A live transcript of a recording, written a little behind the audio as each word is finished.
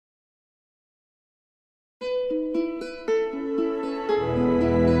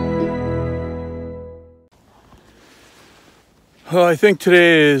Well, I think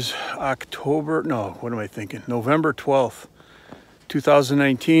today is November 12th,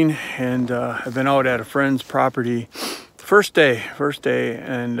 2019, and I've been out at a friend's property first day,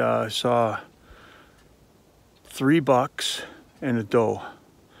 and saw 3 bucks and a doe,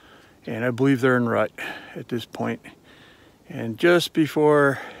 and I believe they're in rut at this point. And just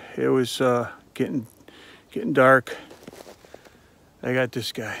before it was getting dark, I got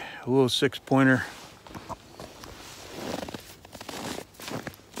this guy, a little 6-pointer.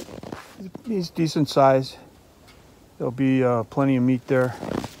 He's decent size. There'll be plenty of meat there.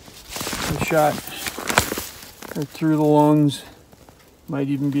 A shot right through the lungs. Might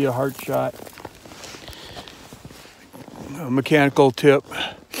even be a heart shot. A mechanical tip.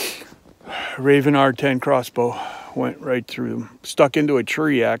 Ravin R10 crossbow went right through them. Stuck into a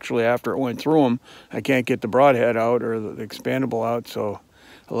tree actually after it went through them. I can't get the broadhead out or the expandable out, so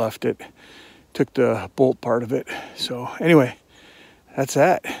I left it. Took the bolt part of it. So anyway, that's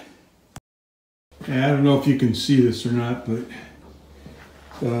that. I don't know if you can see this or not, but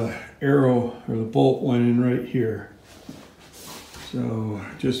the arrow or the bolt went in right here. So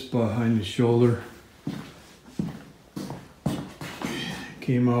just behind the shoulder.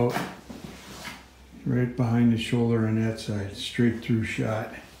 Came out right behind the shoulder on that side, straight through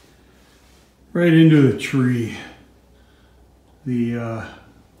shot. Right into the tree.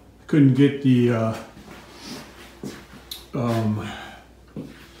 Couldn't get the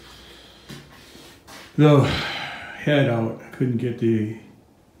head out. I couldn't get the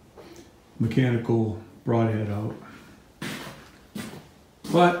mechanical broadhead out.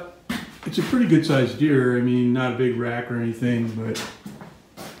 But it's a pretty good sized deer. I mean, not a big rack or anything, but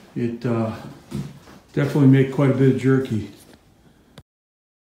it definitely made quite a bit of jerky.